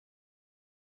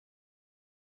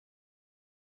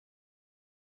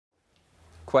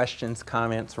questions,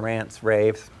 comments, rants,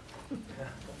 raves,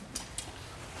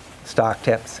 stock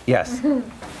tips? Yes. Well,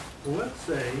 let's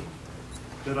say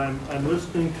that I'm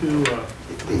listening to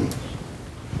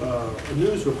a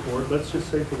news report. Let's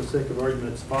just say, for the sake of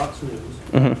argument, it's Fox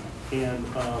News, and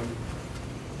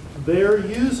they're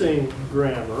using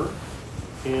grammar,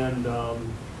 and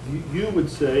you would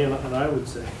say, and I would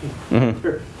say,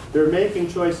 they're making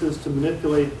choices to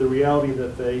manipulate the reality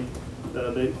that they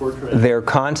portray. They're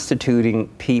constituting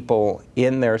people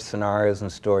in their scenarios and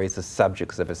stories as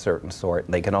subjects of a certain sort.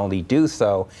 They can only do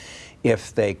so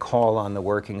if they call on the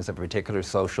workings of a particular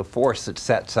social force that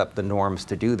sets up the norms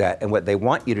to do that. And what they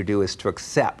want you to do is to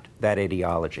accept that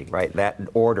ideology, right? That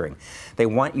ordering. They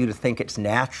want you to think it's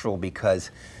natural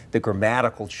because the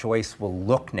grammatical choice will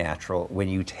look natural when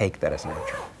you take that as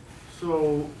natural.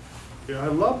 So, yeah, I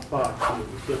love Fox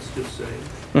News, let's just say.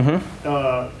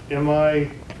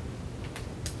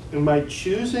 Am I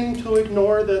choosing to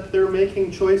ignore that they're making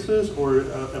choices, or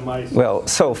am I? Well,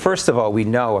 so first of all, we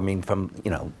know, I mean, from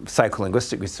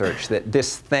psycholinguistic research, that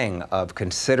this thing of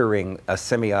considering a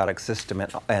semiotic system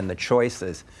and the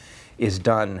choices is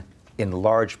done in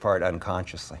large part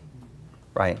unconsciously,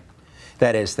 right?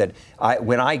 That is, that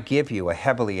when I give you a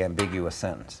heavily ambiguous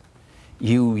sentence,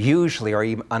 you usually are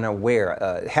even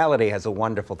unaware. Halliday has a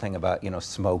wonderful thing about,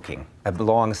 smoking, a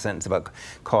long sentence about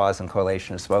cause and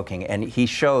correlation of smoking, and he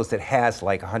shows it has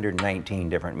like 119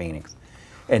 different meanings.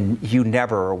 And you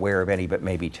never are aware of any but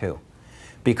maybe two.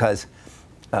 Because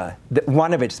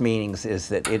one of its meanings is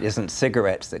that it isn't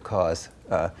cigarettes that cause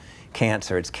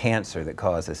cancer, it's cancer that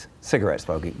causes cigarette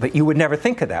smoking. But you would never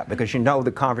think of that because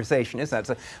the conversation is that.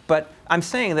 So, but I'm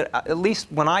saying that at least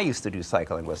when I used to do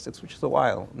psycholinguistics, which is a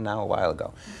while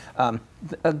ago,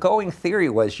 a going theory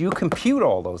was you compute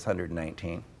all those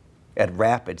 119 at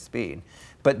rapid speed.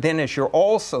 But then as you're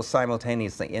also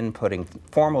simultaneously inputting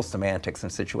formal semantics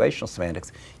and situational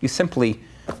semantics, you simply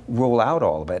rule out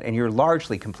all of it, and you're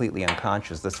largely completely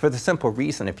unconscious. That's for the simple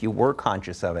reason if you were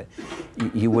conscious of it,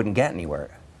 you wouldn't get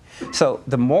anywhere. So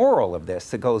the moral of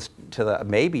this, that goes to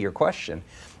maybe your question,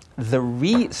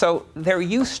 so there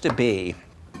used to be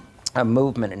a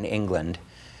movement in England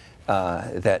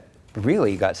that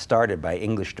really got started by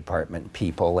English department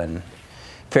people, and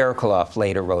Fairclough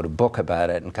later wrote a book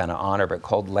about it and kind of honored it,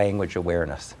 called Language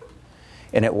Awareness.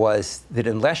 And it was that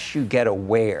unless you get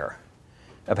aware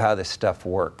of how this stuff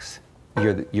works,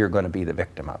 you're going to be the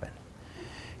victim of it.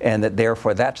 And that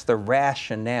therefore that's the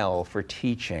rationale for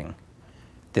teaching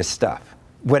this stuff.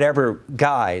 Whatever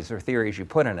guise or theories you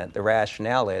put in it, the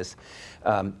rationale is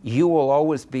you will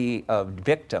always be a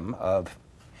victim of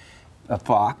a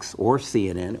Fox or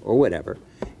CNN or whatever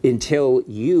until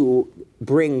you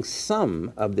bring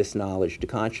some of this knowledge to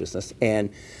consciousness. And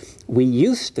we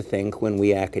used to think, when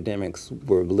we academics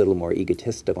were a little more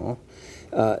egotistical,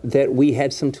 that we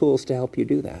had some tools to help you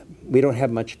do that. We don't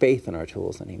have much faith in our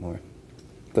tools anymore.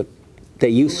 But they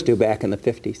used to back in the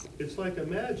 50s. It's like a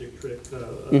magic trick,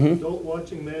 an adult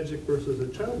watching magic versus a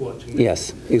child watching magic.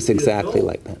 Yes, it's exactly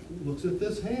like that. Looks at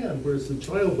this hand, whereas the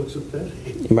child looks at that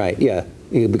hand. Right, yeah,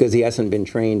 because he hasn't been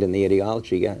trained in the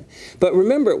ideology yet. But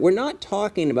remember, we're not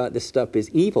talking about this stuff as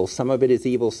evil. Some of it is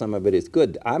evil, some of it is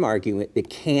good. I'm arguing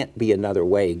it can't be another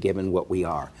way given what we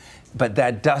are. But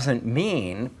that doesn't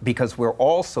mean, because we're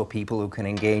also people who can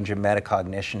engage in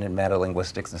metacognition and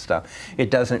metalinguistics and stuff, it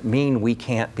doesn't mean we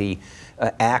can't be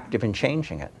active in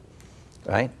changing it,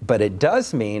 right? But it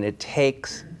does mean it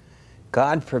takes,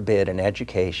 God forbid, an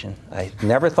education. I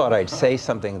never thought I'd say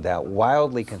something that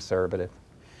wildly conservative.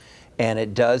 And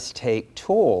it does take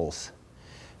tools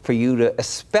for you to,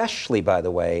 especially, by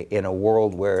the way, in a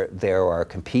world where there are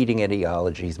competing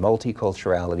ideologies,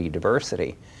 multiculturality,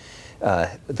 diversity,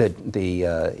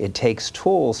 it takes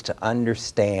tools to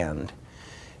understand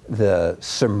the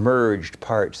submerged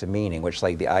parts of meaning, which,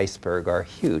 like the iceberg, are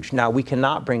huge. Now, we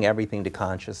cannot bring everything to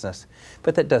consciousness,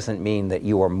 but that doesn't mean that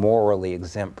you are morally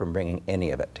exempt from bringing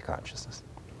any of it to consciousness.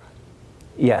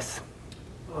 Yes?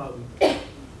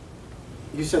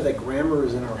 You said that grammar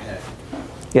is in our head.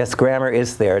 Yes, grammar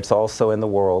is there. It's also in the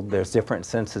world. There's different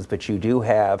senses, but you do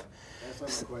have...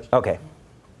 That's not my question. Okay.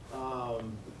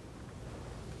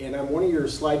 And on one of your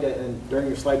slide deck, and during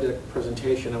your slide deck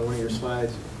presentation, on one of your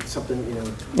slides, something,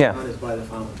 Yeah. on is by the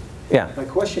fountain. Yeah. My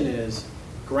question is,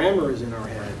 grammar is in our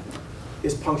head,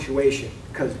 is punctuation.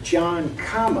 Because John,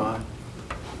 comma,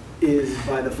 is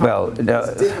by the Well, no,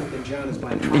 it's different than John is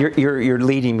by the you're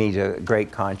leading me to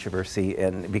great controversy,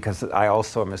 and because I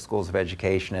also am in schools of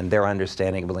education, and their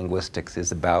understanding of linguistics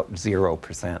is about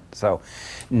 0%. So,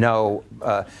 no,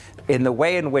 in the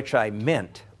way in which I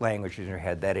meant language in your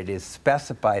head, that it is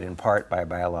specified in part by a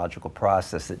biological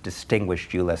process that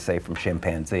distinguished you, let's say, from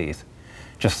chimpanzees,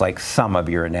 just like some of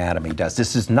your anatomy does.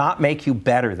 This does not make you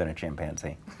better than a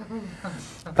chimpanzee.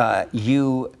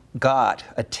 You got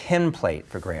a template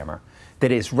for grammar that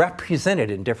is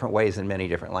represented in different ways in many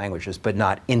different languages, but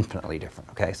not infinitely different.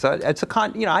 Okay, so it's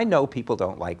I know people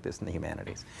don't like this in the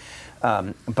humanities,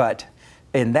 but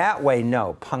in that way,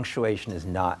 no, punctuation is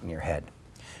not in your head.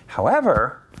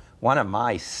 However, one of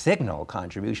my signal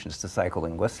contributions to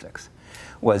psycholinguistics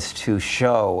was to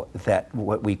show that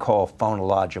what we call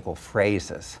phonological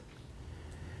phrases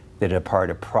that are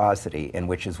part of prosody, and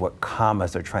which is what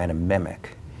commas are trying to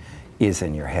mimic, is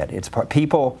in your head. It's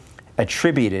people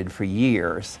attributed for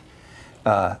years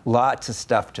lots of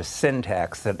stuff to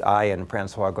syntax that I and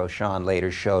Francois Gauchin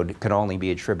later showed could only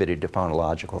be attributed to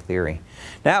phonological theory.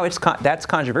 Now that's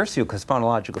controversial, because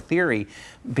phonological theory,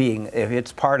 if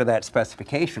it's part of that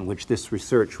specification, which this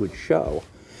research would show,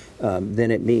 then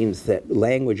it means that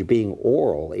language being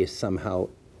oral is somehow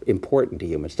important to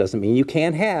humans. Doesn't mean you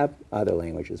can't have other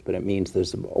languages, but it means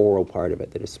there's an oral part of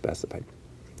it that is specified.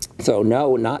 So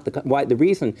no, not the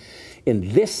reason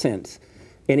in this sense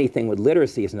anything with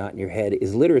literacy is not in your head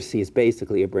is literacy is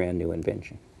basically a brand new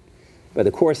invention. By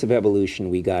the course of evolution,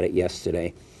 we got it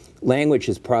yesterday. Language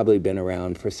has probably been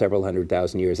around for several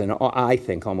 100,000 years, and I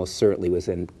think almost certainly was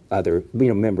in other,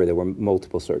 remember there were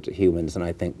multiple sorts of humans, and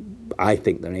I think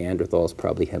the Neanderthals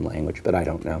probably had language, but I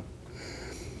don't know.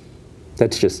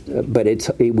 That's just, but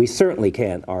we certainly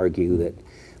can't argue that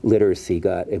literacy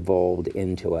got evolved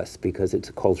into us because it's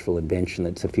a cultural invention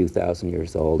that's a few thousand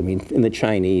years old. I mean, in the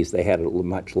Chinese, they had it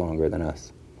much longer than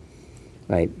us,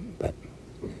 right? But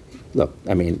look,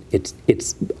 I mean, it's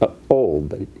old,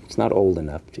 but it's not old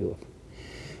enough to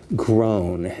have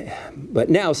grown.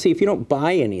 But now, see, if you don't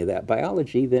buy any of that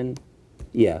biology, then,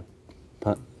 yeah,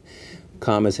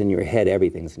 commas in your head,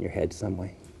 everything's in your head some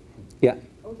way. Yeah?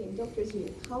 Okay, Dr.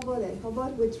 Xu, how about that? How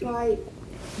about we try,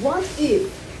 what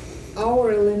if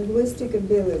our linguistic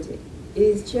ability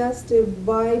is just a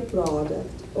byproduct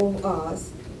of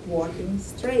us walking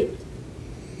straight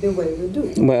the way we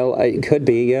do? Well, it could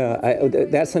be, yeah.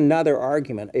 That's another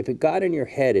argument. If it got in your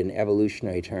head in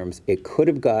evolutionary terms, it could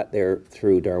have got there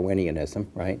through Darwinianism,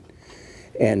 right?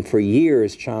 And for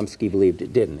years, Chomsky believed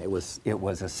it didn't. It was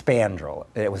a spandrel.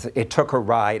 It took a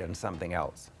ride on something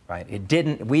else, right? We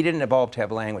didn't evolve to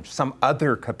have language. Some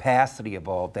other capacity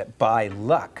evolved that by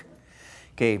luck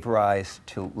gave rise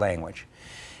to language.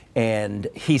 And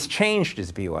he's changed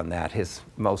his view on that. His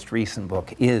most recent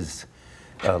book is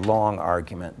a long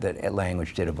argument that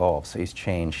language did evolve. So he's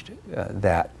changed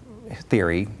that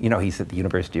theory. You know, he's at the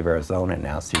University of Arizona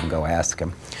now, so you can go ask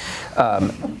him.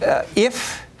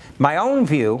 If my own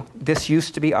view, this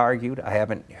used to be argued, I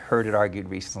haven't heard it argued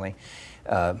recently,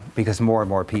 because more and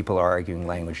more people are arguing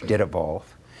language did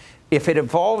evolve. If it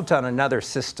evolved on another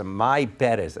system, my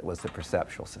bet is it was the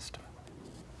perceptual system.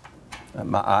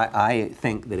 I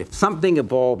think that if something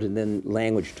evolved and then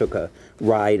language took a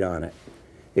ride on it,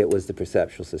 it was the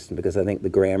perceptual system, because I think the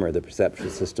grammar of the perceptual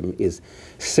system is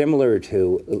similar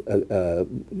to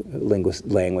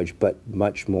language, but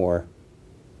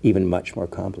even much more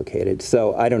complicated.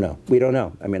 So I don't know. We don't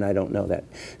know. I mean, I don't know that.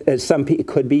 It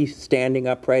could be standing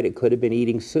upright. It could have been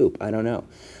eating soup. I don't know.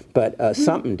 But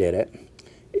something did it.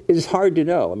 It's hard to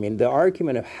know. I mean, the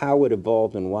argument of how it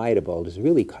evolved and why it evolved is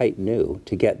really quite new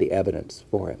to get the evidence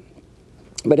for it.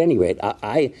 But at any rate,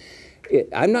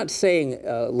 I'm not saying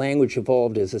language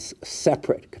evolved as a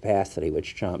separate capacity,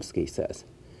 which Chomsky says.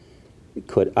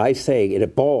 I say it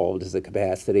evolved as a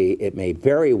capacity. It may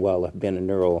very well have been a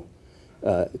neural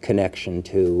connection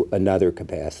to another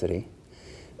capacity,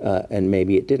 and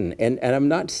maybe it didn't. And I'm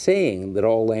not saying that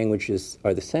all languages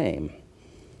are the same.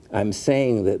 I'm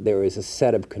saying that there is a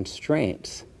set of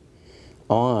constraints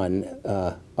on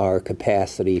our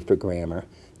capacity for grammar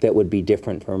that would be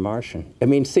different from Martian. I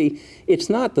mean, see, it's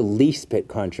not the least bit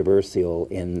controversial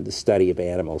in the study of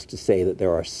animals to say that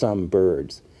there are some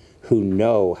birds who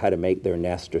know how to make their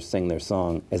nest or sing their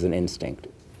song as an instinct,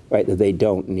 right? That they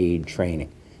don't need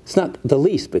training. It's not the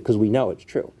least, because we know it's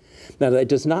true. Now, that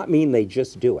does not mean they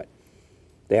just do it.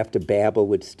 They have to babble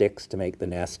with sticks to make the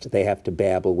nest. They have to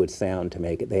babble with sound to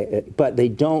make it. But they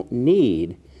don't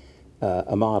need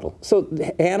a model. So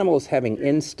animals having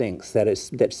instincts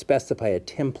that specify a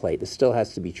template that still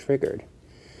has to be triggered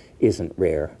isn't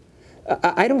rare.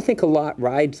 I don't think a lot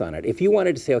rides on it. If you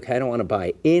wanted to say, okay, I don't want to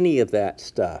buy any of that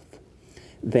stuff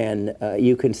then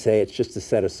you can say it's just a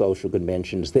set of social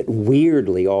conventions that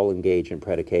weirdly all engage in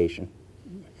predication,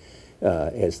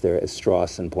 as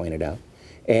Strawson pointed out,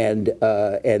 and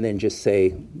then just say,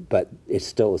 but it's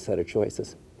still a set of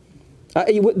choices.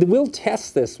 We'll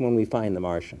test this when we find the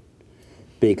Martian,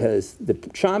 because the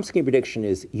Chomsky prediction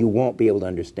is you won't be able to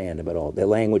understand them at all. The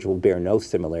language will bear no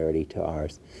similarity to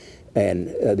ours, and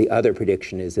the other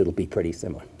prediction is it'll be pretty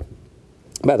similar.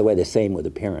 By the way, the same with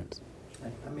appearance.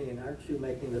 I mean, aren't you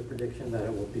making the prediction that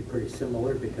it will be pretty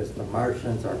similar because the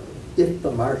Martians are, if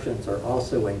the Martians are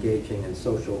also engaging in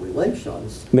social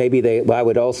relations? Maybe well, I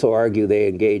would also argue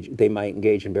they might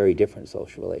engage in very different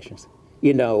social relations.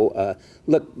 You know,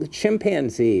 look, the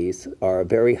chimpanzees are a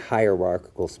very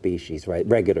hierarchical species, right?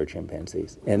 Regular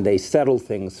chimpanzees, and they settle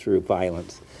things through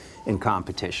violence and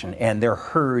competition, and they're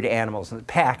herd animals and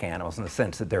pack animals in the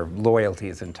sense that their loyalty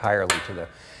is entirely to the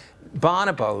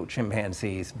bonobo.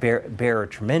 Chimpanzees bear a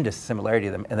tremendous similarity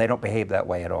to them, and they don't behave that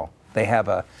way at all.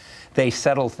 They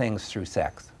settle things through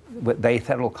sex. They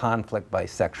settle conflict by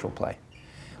sexual play.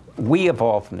 We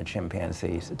evolved from the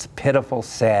chimpanzees. It's a pitiful,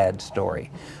 sad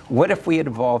story. What if we had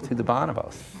evolved through the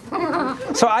bonobos?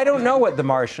 So I don't know what the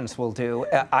Martians will do.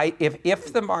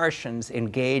 If the Martians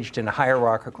engaged in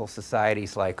hierarchical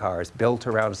societies like ours, built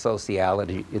around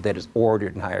sociality that is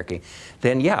ordered in hierarchy,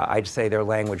 then yeah, I'd say their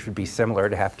language would be similar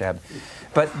to have.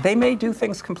 But they may do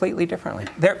things completely differently.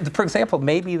 For example,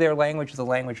 maybe their language is a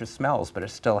language of smells, but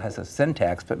it still has a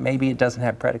syntax, but maybe it doesn't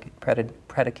have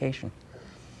predication.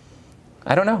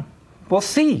 I don't know. We'll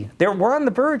see. We're on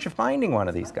the verge of finding one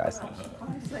of these guys. I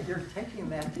say you're taking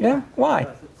that. Yeah, why?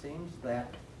 Because it seems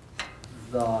that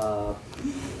the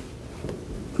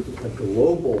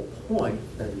global point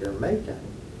that you're making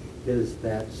is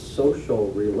that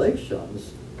social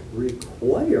relations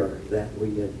require that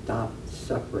we adopt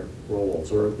separate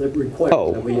roles, or that require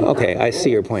that we adopt okay, I see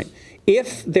your roles. point.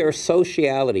 If their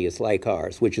sociality is like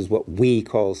ours, which is what we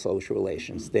call social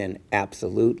relations, then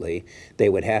absolutely they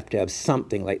would have to have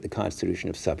something like the constitution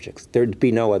of subjects. There'd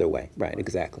be no other way. Right,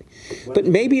 exactly. But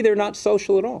maybe they're not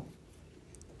social at all.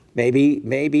 Maybe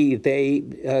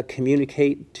they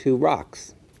communicate to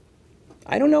rocks.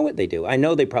 I don't know what they do. I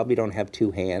know they probably don't have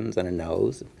two hands and a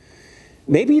nose.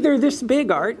 Maybe they're this big,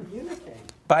 Art.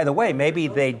 By the way, maybe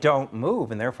they don't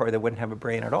move, and therefore they wouldn't have a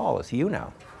brain at all, as you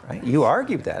know. Right? You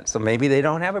argued that, so maybe they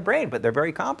don't have a brain, but they're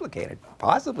very complicated.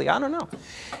 Possibly, I don't know.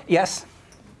 Yes?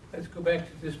 Let's go back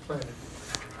to this planet.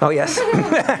 Oh, yes.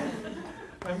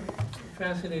 I'm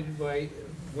fascinated by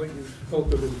what you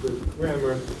spoke of as the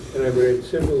grammar, and I read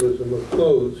symbolism of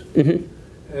clothes,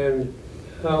 and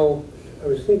how I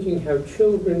was thinking how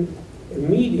children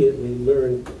immediately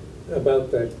learn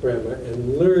about that grammar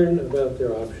and learn about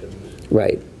their options.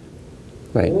 Right.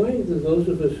 Right. Why do those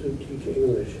of us who teach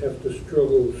English have to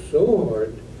struggle so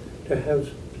hard to have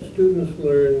students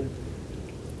learn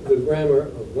the grammar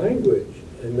of language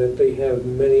and that they have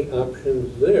many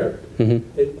options there?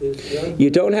 You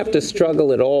don't have to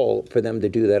struggle at all for them to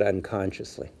do that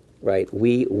unconsciously, right?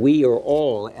 We are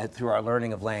all, through our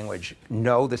learning of language,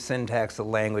 know the syntax of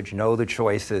language, know the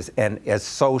choices, and as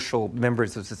social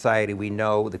members of society, we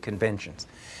know the conventions.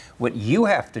 What you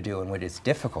have to do, and what is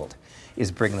difficult, is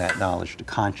bring that knowledge to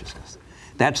consciousness.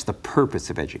 That's the purpose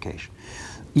of education.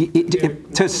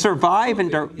 To survive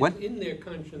and what? It's in their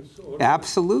conscience.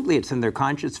 Absolutely, it's in their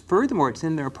conscience. Furthermore, it's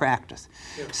in their practice.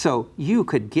 Yeah. So you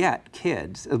could get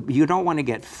kids, you don't want to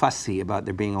get fussy about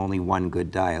there being only one good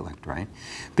dialect, right?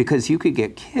 Because you could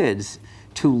get kids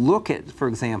to look at, for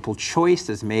example,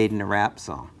 choices made in a rap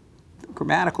song,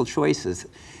 grammatical choices,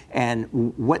 and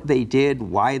what they did,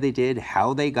 why they did,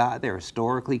 how they got there,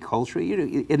 historically,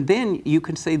 culturally, and then you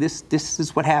can say this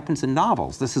is what happens in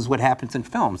novels, this is what happens in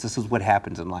films, this is what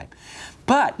happens in life.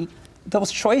 But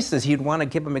those choices, you'd want to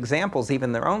give them examples, even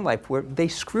in their own life, where they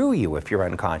screw you if you're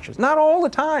unconscious. Not all the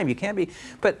time, you can't be,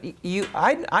 but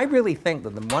I really think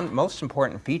that the most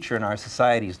important feature in our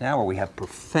societies now, where we have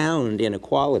profound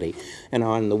inequality and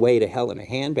on the way to hell in a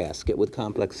handbasket with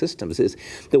complex systems, is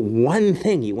the one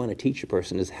thing you want to teach a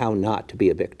person is how not to be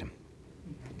a victim.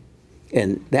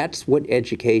 And that's what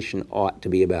education ought to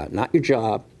be about. Not your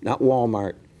job, not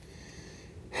Walmart,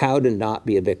 how to not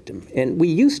be a victim. And we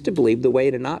used to believe the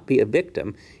way to not be a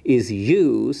victim is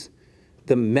use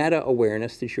the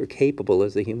meta-awareness that you're capable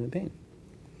as a human being.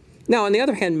 Now, on the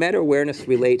other hand, meta-awareness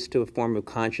relates to a form of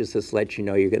consciousness, lets you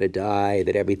know you're going to die,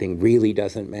 that everything really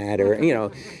doesn't matter. You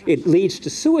know, it leads to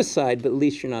suicide, but at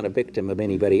least you're not a victim of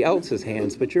anybody else's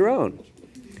hands but your own.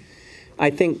 I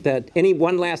think that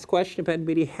one last question, if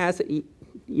anybody has it.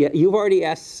 Yeah, you've already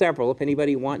asked several. If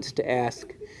anybody wants to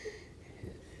ask.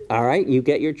 All right, you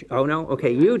get your, oh no,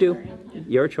 okay, you do.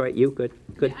 Your choice, you, good.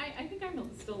 Yeah, I think I'm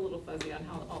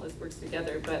words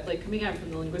together, but like coming at it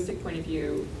from the linguistic point of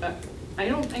view, I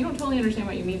don't totally understand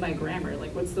what you mean by grammar.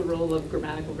 Like, what's the role of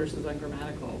grammatical versus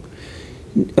ungrammatical?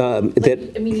 I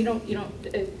mean, you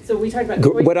don't. So we talked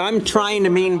about. What I'm trying to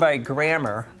mean by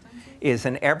grammar is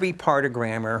in every part of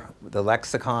grammar, the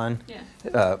lexicon,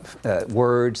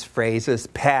 words, phrases,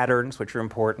 patterns, which are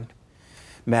important,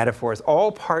 metaphors,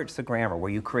 all parts of grammar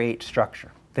where you create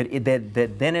structure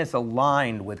that then is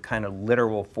aligned with kind of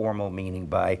literal formal meaning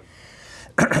by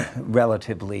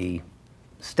relatively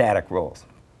static rules,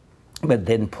 but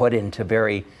then put into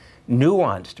very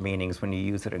nuanced meanings when you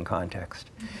use it in context.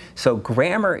 So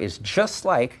grammar is just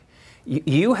like,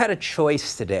 you had a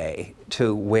choice today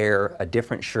to wear a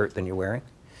different shirt than you're wearing,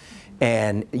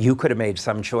 and you could have made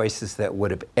some choices that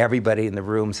would have, everybody in the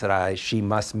room said, she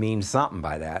must mean something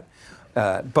by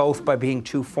that, both by being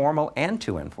too formal and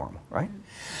too informal, right?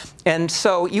 And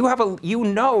so you have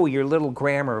your little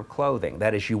grammar of clothing.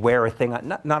 That is, you wear a thing,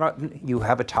 you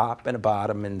have a top and a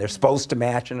bottom, and they're supposed to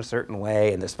match in a certain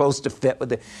way, and they're supposed to fit with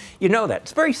the, you know that.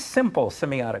 It's a very simple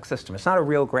semiotic system. It's not a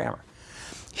real grammar.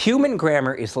 Human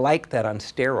grammar is like that on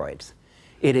steroids.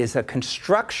 It is a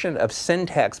construction of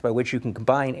syntax by which you can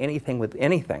combine anything with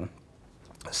anything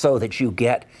so that you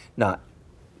get not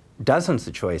dozens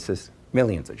of choices,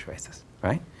 millions of choices,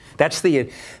 right? That's the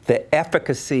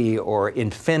efficacy or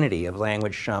infinity of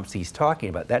language Chomsky's talking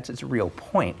about. That's its real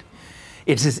point.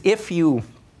 It's as if you,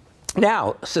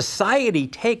 now, society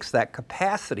takes that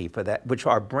capacity for that, which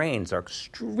our brains are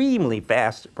extremely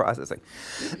fast at processing,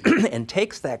 and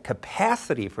takes that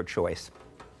capacity for choice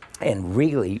and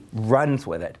really runs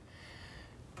with it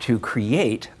to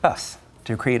create us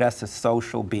as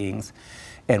social beings,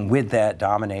 and with that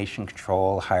domination,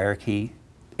 control, hierarchy,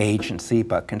 agency,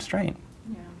 but constraint.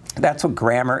 That's what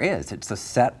grammar is. It's a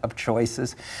set of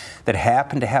choices that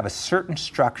happen to have a certain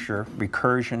structure,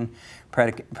 recursion,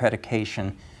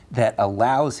 predication, that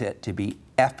allows it to be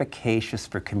efficacious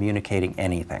for communicating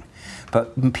anything.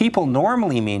 But people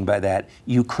normally mean by that,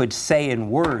 you could say in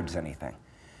words anything.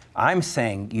 I'm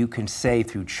saying you can say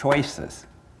through choices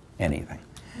anything.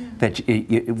 That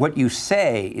what you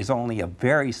say is only a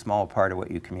very small part of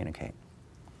what you communicate.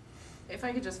 If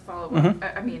I could just follow up,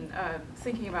 I mean,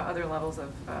 thinking about other levels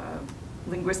of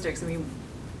linguistics, I mean,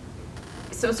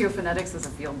 sociophonetics is a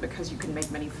field because you can make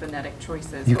many phonetic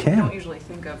choices. You but can. We don't usually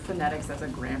think of phonetics as a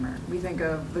grammar. We think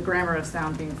of the grammar of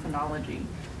sound being phonology.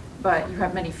 But you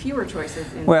have many fewer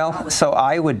choices in phonology. So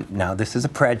I would, now this is a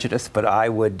prejudice, but I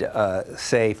would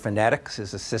say phonetics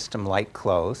is a system like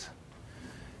clothes.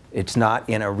 It's not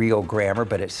in a real grammar,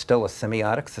 but it's still a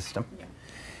semiotic system. Yeah.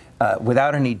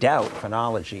 Without any doubt,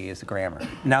 phonology is a grammar.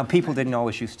 Now, people didn't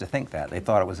always used to think that. They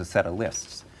thought it was a set of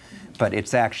lists. But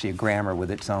it's actually a grammar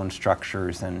with its own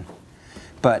structures.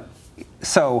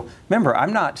 So remember,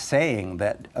 I'm not saying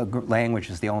that a language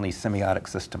is the only semiotic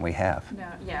system we have. No,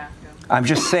 yeah. I'm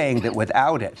just saying that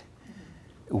without it,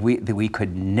 we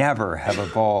could never have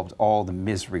evolved all the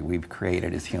misery we've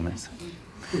created as humans.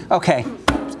 Okay,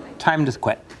 time to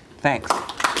quit. Thanks.